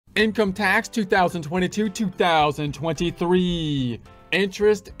Income tax 2022-2023.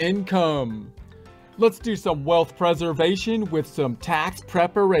 Interest income. Let's do some wealth preservation with some tax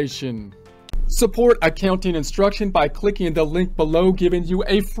preparation. Support accounting instruction by clicking the link below, giving you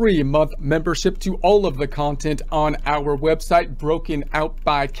a free month membership to all of the content on our website, broken out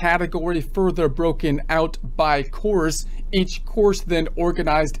by category, further broken out by course. Each course then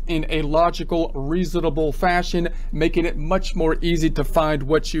organized in a logical, reasonable fashion, making it much more easy to find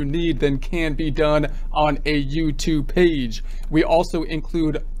what you need than can be done on a YouTube page. We also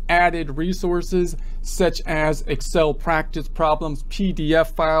include added resources such as Excel practice problems,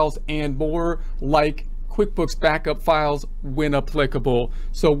 PDF files, and more, like QuickBooks backup files when applicable.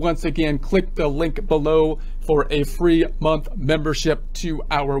 So once again, click the link below for a free month membership to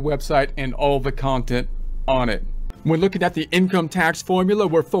our website and all the content on it. When looking at the income tax formula,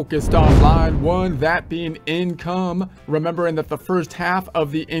 we're focused on line 1, that being income. Remembering that the first half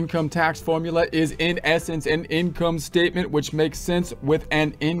of the income tax formula is in essence an income statement, which makes sense with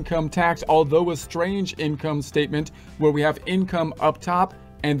an income tax, although a strange income statement where we have income up top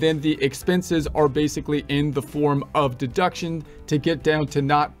and then the expenses are basically in the form of deduction to get down to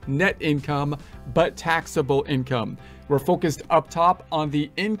not net income, but taxable income. We're focused up top on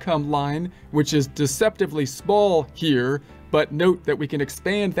the income line, which is deceptively small here, but note that we can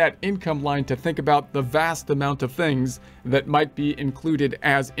expand that income line to think about the vast amount of things that might be included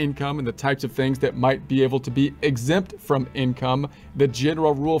as income and the types of things that might be able to be exempt from income. The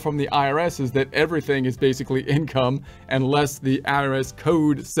general rule from the IRS is that everything is basically income unless the IRS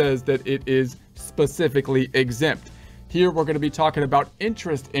code says that it is specifically exempt. Here we're going to be talking about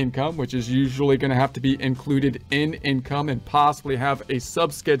interest income, which is usually going to have to be included in income and possibly have a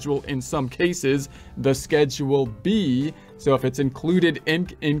subschedule in some cases, the Schedule B. So if it's included in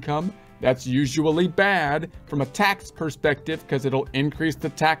income, that's usually bad from a tax perspective because it'll increase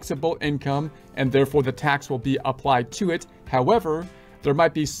the taxable income and therefore the tax will be applied to it. However, there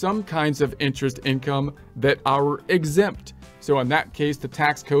might be some kinds of interest income that are exempt. So in that case, the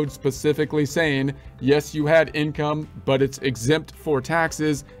tax code specifically saying, yes, you had income, but it's exempt for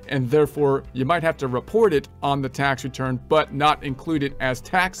taxes, and therefore you might have to report it on the tax return, but not include it as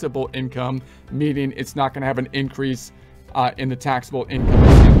taxable income, meaning it's not going to have an increase in the taxable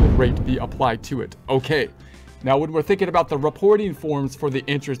income rate be applied to it. Okay. Now, when we're thinking about the reporting forms for the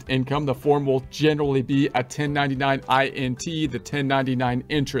interest income, the form will generally be a 1099 INT, the 1099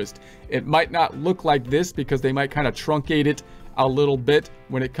 interest. It might not look like this because they might kind of truncate it a little bit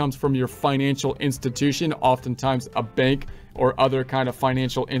when it comes from your financial institution, oftentimes a bank or other kind of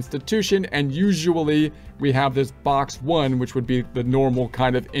financial institution. And usually we have this box 1, which would be the normal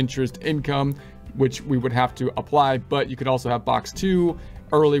kind of interest income, which we would have to apply. But you could also have box 2,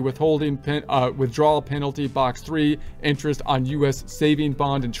 early withholding withdrawal penalty, box 3, interest on U.S. saving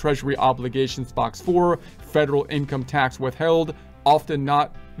bond and treasury obligations, box 4, federal income tax withheld. Often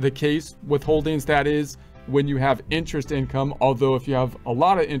not the case, withholdings that is, when you have interest income, although if you have a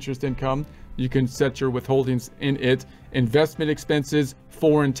lot of interest income, you can set your withholdings in it. Investment expenses,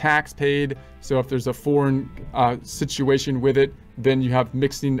 foreign tax paid. So if there's a foreign situation with it, then you have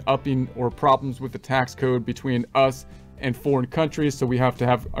mixing upping or problems with the tax code between us and foreign countries. So we have to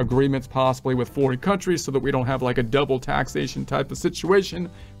have agreements possibly with foreign countries so that we don't have like a double taxation type of situation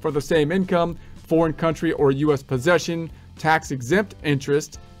for the same income. Foreign country or U.S. possession, tax exempt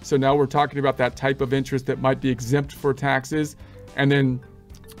interest. So now we're talking about that type of interest that might be exempt for taxes. And then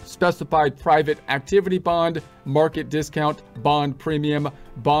specified private activity bond, market discount, bond premium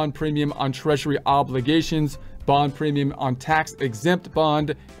on treasury obligations, bond premium on tax exempt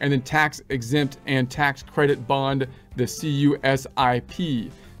bond, and then tax exempt and tax credit bond, the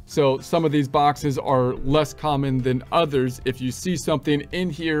CUSIP. So some of these boxes are less common than others. If you see something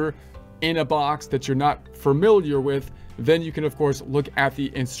in here in a box that you're not familiar with, then you can of course look at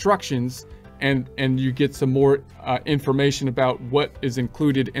the instructions and you get some more information about what is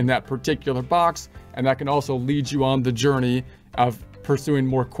included in that particular box. And that can also lead you on the journey of pursuing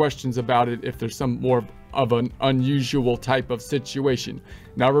more questions about it if there's some more of an unusual type of situation.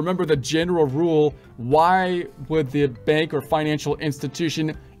 Now remember the general rule. Why would the bank or financial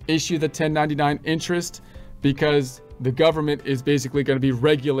institution issue the 1099 interest? Because the government is basically going to be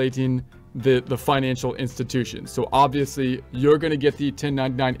regulating the financial institution. So obviously you're going to get the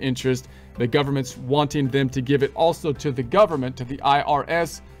 1099 interest. The government's wanting them to give it also to the government, to the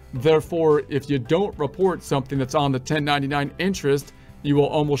IRS. Therefore, if you don't report something that's on the 1099 interest, you will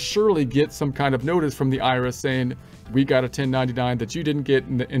almost surely get some kind of notice from the IRS saying, we got a 1099 that you didn't get,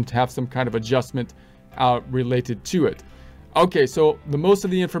 and to have some kind of adjustment related to it. Okay, so the most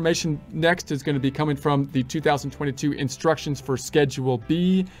of the information next is going to be coming from the 2022 instructions for Schedule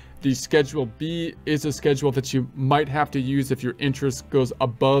B. The Schedule B is a schedule that you might have to use if your interest goes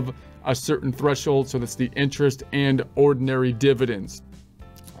above a certain threshold. So that's the interest and ordinary dividends.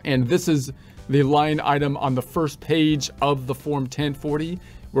 And this is the line item on the first page of the Form 1040,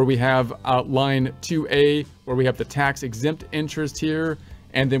 where we have line 2A, where we have the tax exempt interest here.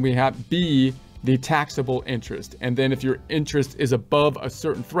 And then we have B, the taxable interest. And then if your interest is above a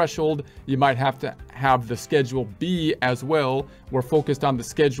certain threshold, you might have to have the Schedule B as well. We're focused on the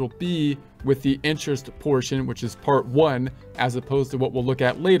Schedule B with the interest portion, which is part 1, as opposed to what we'll look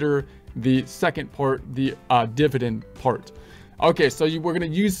at later, the second part, the dividend part. Okay, so we're going to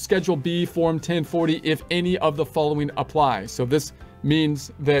use Schedule B Form 1040 if any of the following apply. So this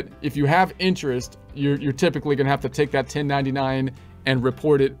means that if you have interest, you're typically going to have to take that 1099 and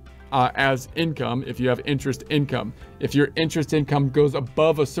report it as income if you have interest income. If your interest income goes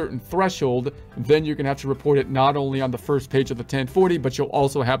above a certain threshold, then you're going to have to report it not only on the first page of the 1040, but you'll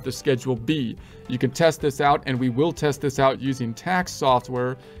also have the Schedule B. You can test this out, and we will test this out using tax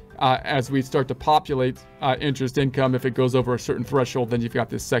software as we start to populate interest income. If it goes over a certain threshold, then you've got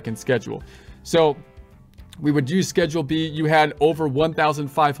this second schedule. So we would use Schedule B. You had over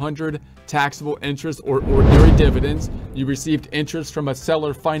 1,500 taxable interest or ordinary dividends. You received interest from a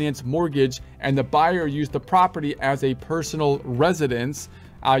seller finance mortgage, and the buyer used the property as a personal residence.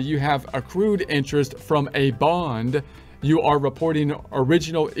 You have accrued interest from a bond. You are reporting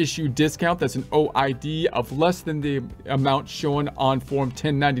original issue discount, that's an OID, of less than the amount shown on Form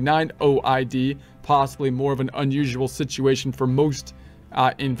 1099 OID, possibly more of an unusual situation for most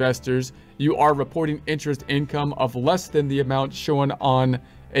investors. You are reporting interest income of less than the amount shown on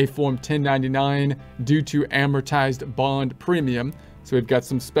a Form 1099 due to amortized bond premium. So we've got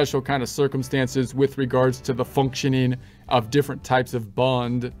some special kind of circumstances with regards to the functioning of different types of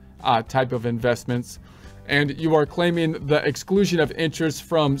bond type of investments. And you are claiming the exclusion of interest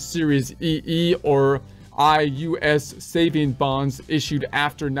from Series EE or IUS saving bonds issued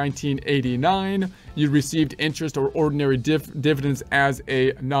after 1989. You received interest or ordinary dividends as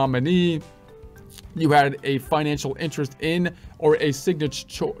a nominee. You had a financial interest in or a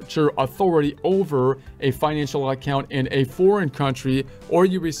signature authority over a financial account in a foreign country, or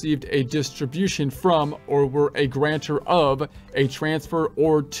you received a distribution from or were a grantor of a transfer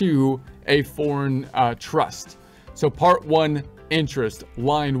or to a foreign trust. So part 1, interest,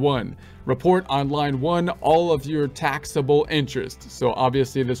 line 1. Report on line 1 all of your taxable interest. So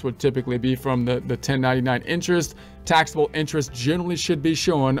obviously this would typically be from the 1099 interest. Taxable interest generally should be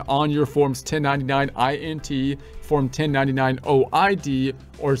shown on your Forms 1099 INT, Form 1099 OID,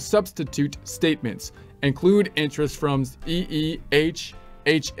 or substitute statements. Include interest from EE, HH,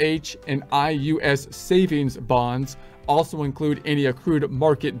 and IUS savings bonds. Also include any accrued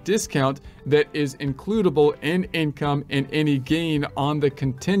market discount that is includable in income and any gain on the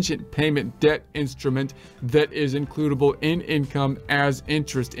contingent payment debt instrument that is includable in income as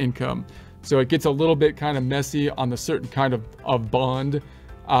interest income. So it gets a little bit kind of messy on the certain kind of bond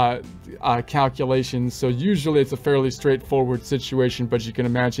calculations. So usually it's a fairly straightforward situation, but you can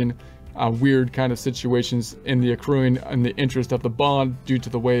imagine weird kind of situations in the accruing and the interest of the bond due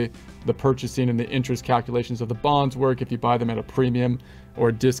to the way the purchasing and the interest calculations of the bonds work if you buy them at a premium or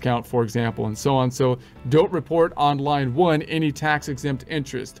a discount, for example, and so on. So don't report on line 1 any tax exempt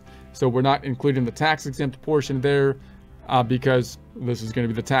interest. So we're not including the tax exempt portion there because this is going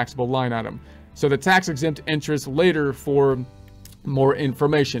to be the taxable line item. So the tax exempt interest later for more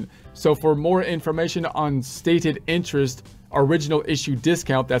information. So for more information on stated interest, original issue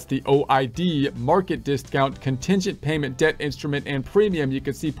discount, that's the OID, market discount, contingent payment debt instrument, and premium, you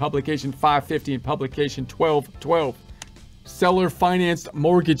can see publication 550 and publication 1212. Seller financed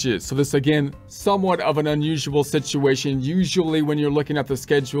mortgages. So this, again, somewhat of an unusual situation. Usually when you're looking at the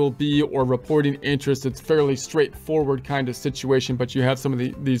Schedule B or reporting interest, it's fairly straightforward kind of situation, but you have some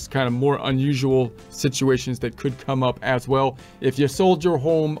of these kind of more unusual situations that could come up as well. If you sold your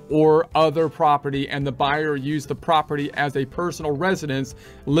home or other property and the buyer used the property as a personal residence,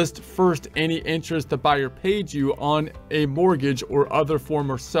 list first any interest the buyer paid you on a mortgage or other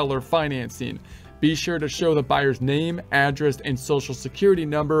form of seller financing. Be sure to show the buyer's name, address, and social security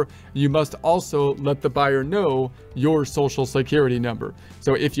number. You must also let the buyer know your social security number.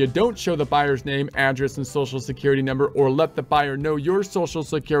 So if you don't show the buyer's name, address, and social security number, or let the buyer know your social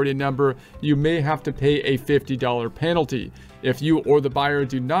security number, you may have to pay a $50 penalty. If you or the buyer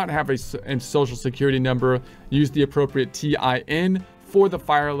do not have a social security number, use the appropriate TIN for the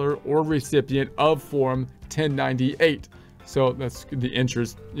filer or recipient of Form 1098. So that's the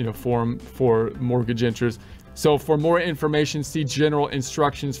interest, form for mortgage interest. So for more information, see General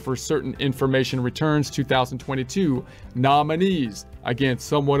Instructions for Certain Information Returns 2022. Nominees. Again,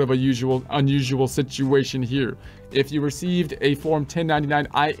 somewhat of a unusual situation here. If you received a Form 1099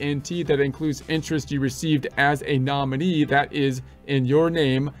 INT that includes interest you received as a nominee that is in your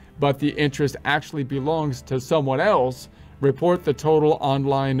name, but the interest actually belongs to someone else, report the total on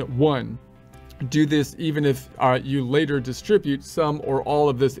line 1. Do this even if you later distribute some or all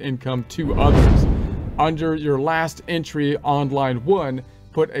of this income to others. Under your last entry on line 1,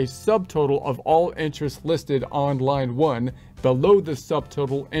 put a subtotal of all interest listed on line 1. Below the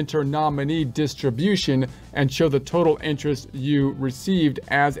subtotal, enter nominee distribution and show the total interest you received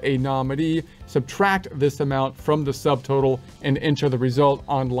as a nominee. Subtract this amount from the subtotal and enter the result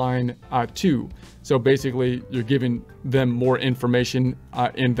on line 2. So basically, you're giving them more information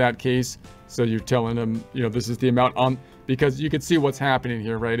in that case. So you're telling them, you know, this is the amount on, because you can see what's happening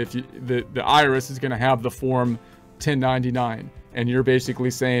here, right? If you, the IRS is going to have the Form 1099. And you're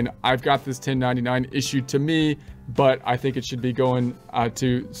basically saying, I've got this 1099 issued to me, but I think it should be going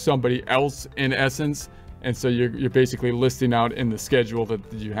to somebody else in essence. And so you're basically listing out in the schedule that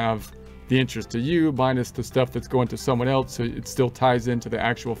you have the interest to you minus the stuff that's going to someone else. So it still ties into the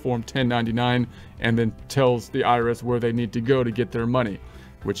actual Form 1099 and then tells the IRS where they need to go to get their money,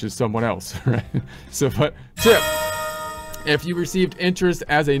 which is someone else, right? So, but tip. If you received interest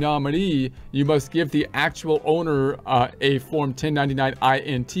as a nominee, you must give the actual owner a Form 1099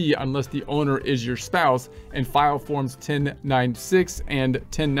 INT unless the owner is your spouse, and file Forms 1096 and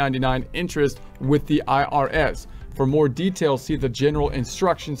 1099 interest with the IRS. For more details, see the General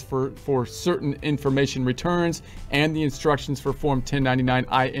Instructions for Certain Information Returns and the instructions for Form 1099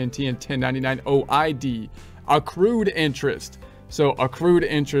 INT and 1099 OID. Accrued interest. So accrued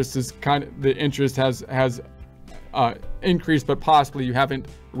interest is kind of, the interest has increased, but possibly you haven't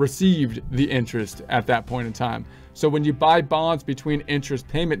received the interest at that point in time. So when you buy bonds between interest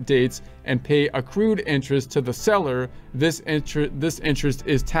payment dates and pay accrued interest to the seller, this interest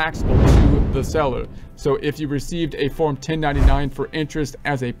is taxable to the seller. So if you received a Form 1099 for interest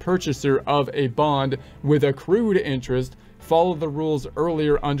as a purchaser of a bond with accrued interest, follow the rules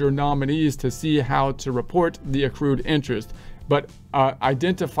earlier under nominees to see how to report the accrued interest, but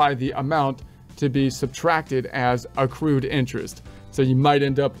identify the amount to be subtracted as accrued interest. So you might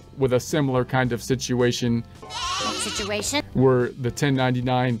end up with a similar kind of situation where the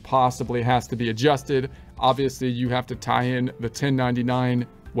 1099 possibly has to be adjusted. Obviously, you have to tie in the 1099,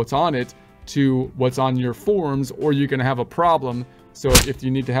 what's on it, to what's on your forms, or you're going to have a problem. So if you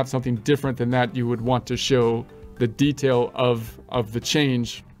need to have something different than that, you would want to show the detail of the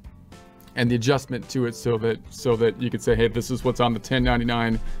change and the adjustment to it, so that you could say, hey, this is what's on the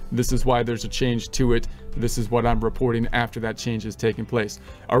 1099, this is why there's a change to it, this is what I'm reporting after that change has taken place.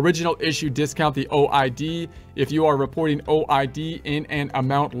 Original issue discount, the OID. If you are reporting OID in an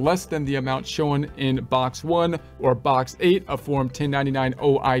amount less than the amount shown in box 1 or box 8 of Form 1099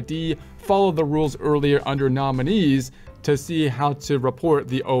 OID, follow the rules earlier under nominees to see how to report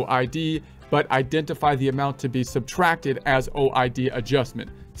the OID, but identify the amount to be subtracted as OID adjustment.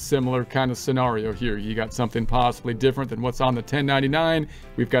 Similar kind of scenario here. You got something possibly different than what's on the 1099.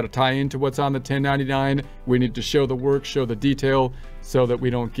 We've got to tie into what's on the 1099. We need to show the work, show the detail, so that we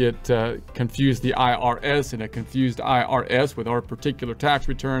don't get confused the IRS, and a confused IRS with our particular tax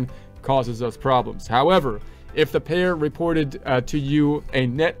return causes us problems. However, if the payer reported to you a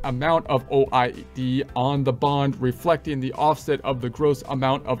net amount of OID on the bond reflecting the offset of the gross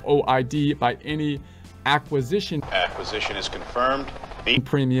amount of OID by any acquisition is confirmed,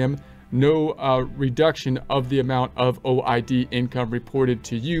 premium, no reduction of the amount of OID income reported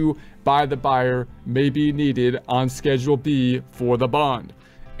to you by the buyer may be needed on Schedule B for the bond.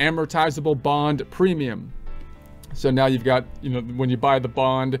 Amortizable bond premium. So now you've got, you know, when you buy the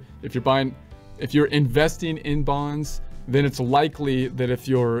bond, if you're investing in bonds, then it's likely that if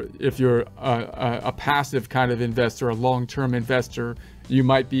you're a passive kind of investor, a long-term investor, you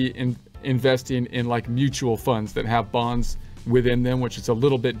might be investing in like mutual funds that have bonds within them, which is a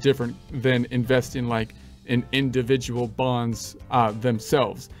little bit different than investing like in individual bonds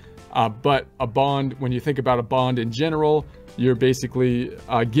themselves. But a bond, when you think about a bond in general, you're basically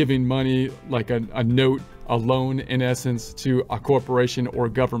giving money, like a note, a loan in essence, to a corporation or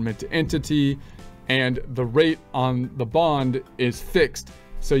government entity, and the rate on the bond is fixed.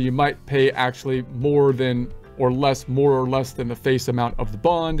 So you might pay actually more or less than the face amount of the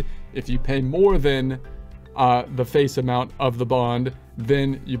bond. If you pay more than the face amount of the bond,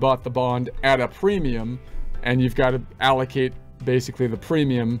 then you bought the bond at a premium, and you've got to allocate basically the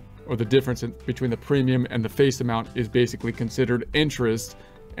premium, or the difference between the premium and the face amount is basically considered interest,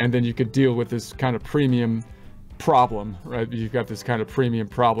 and then you could deal with this kind of premium problem, right? You've got this kind of premium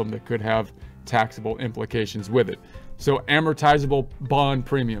problem that could have taxable implications with it. So amortizable bond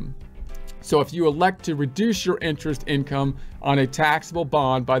premium. So if you elect to reduce your interest income on a taxable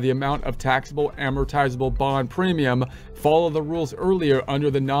bond by the amount of taxable amortizable bond premium, follow the rules earlier under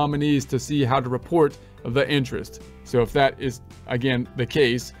the nominees to see how to report the interest. So if that is, again, the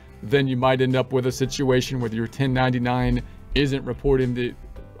case, then you might end up with a situation where your 1099 isn't reporting the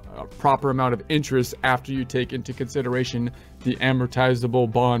proper amount of interest after you take into consideration the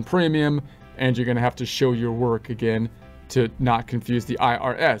amortizable bond premium, and you're going to have to show your work again to not confuse the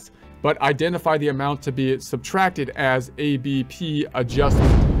IRS. But identify the amount to be subtracted as ABP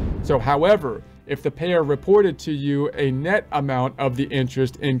adjustment. So however, if the payer reported to you a net amount of the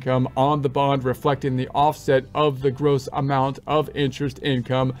interest income on the bond reflecting the offset of the gross amount of interest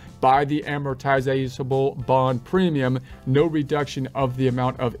income by the amortizable bond premium, no reduction of the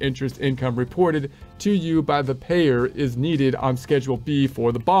amount of interest income reported to you by the payer is needed on Schedule B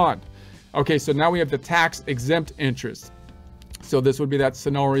for the bond. Okay, so now we have the tax exempt interest. So this would be that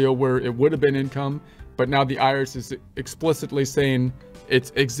scenario where it would have been income, but now the IRS is explicitly saying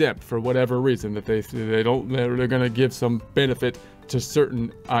it's exempt for whatever reason, that they're going to give some benefit to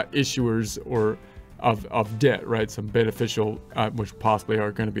certain issuers or of debt, right? Some beneficial, which possibly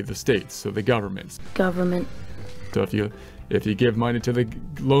are going to be the states, so the governments. So if you give money to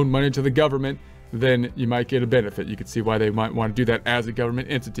loan money to the government, then you might get a benefit. You can see why they might want to do that as a government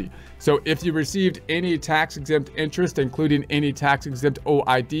entity. So if you received any tax-exempt interest, including any tax-exempt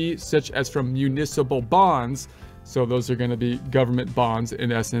OID, such as from municipal bonds, so those are going to be government bonds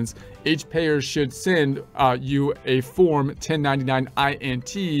in essence, each payer should send you a Form 1099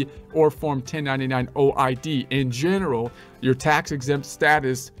 INT or Form 1099 OID. In general, your tax-exempt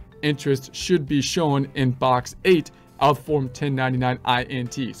status interest should be shown in Box 8 of Form 1099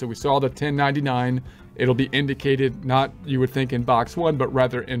 INT. So we saw the 1099, it'll be indicated not, you would think, in Box 1, but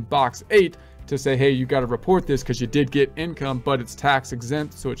rather in Box 8 to say, hey, you got to report this because you did get income, but it's tax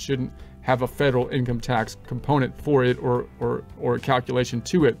exempt, so it shouldn't have a federal income tax component for it or a calculation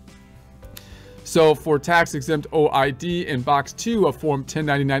to it. So for tax exempt OID in Box 2 of Form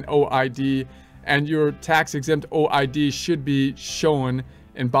 1099 OID, and your tax exempt OID should be shown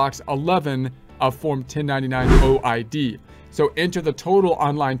in Box 11 of Form 1099 OID. So enter the total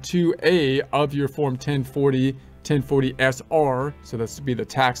on line 2A of your Form 1040 SR. So that's to be the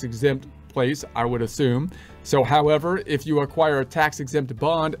tax exempt place, I would assume. So however, if you acquire a tax exempt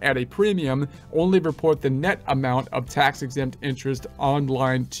bond at a premium, only report the net amount of tax exempt interest on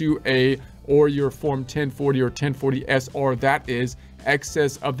line 2A or your Form 1040 or 1040 SR, that is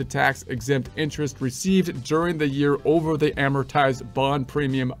excess of the tax exempt interest received during the year over the amortized bond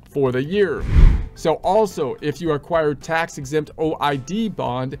premium for the year. So also, if you acquire tax exempt OID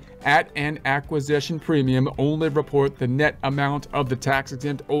bond at an acquisition premium, only report the net amount of the tax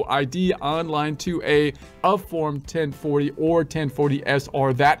exempt OID on line 2A of Form 1040 or 1040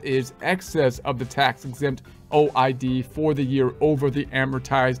 SR, that is excess of the tax exempt OID for the year over the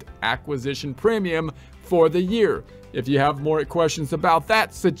amortized acquisition premium for the year. If you have more questions about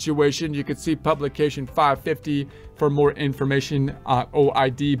that situation, you can see publication 550 for more information on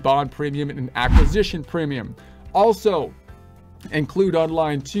OID, bond premium, and acquisition premium. Also, include on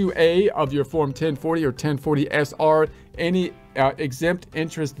line 2A of your Form 1040 or 1040 SR any exempt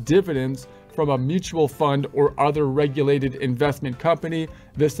interest dividends from a mutual fund or other regulated investment company.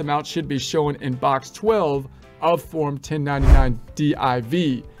 This amount should be shown in Box 12 of Form 1099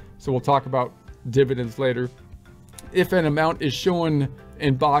 DIV. So we'll talk about dividends later. If an amount is shown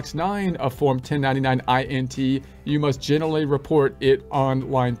in Box 9 of Form 1099 INT, you must generally report it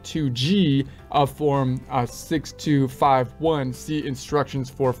on line 2G of Form 6251. See instructions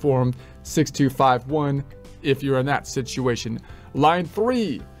for Form 6251 if you're in that situation. Line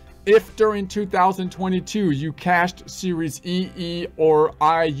 3. If during 2022 you cashed Series EE or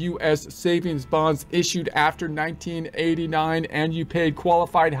I U.S. savings bonds issued after 1989 and you paid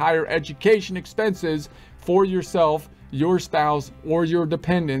qualified higher education expenses for yourself, your spouse, or your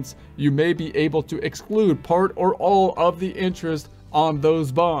dependents, you may be able to exclude part or all of the interest on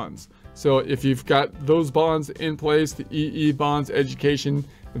those bonds. So if you've got those bonds in place, the EE bonds, education,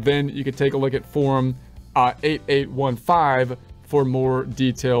 then you can take a look at Form 8815 for more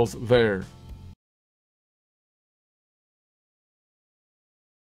details there.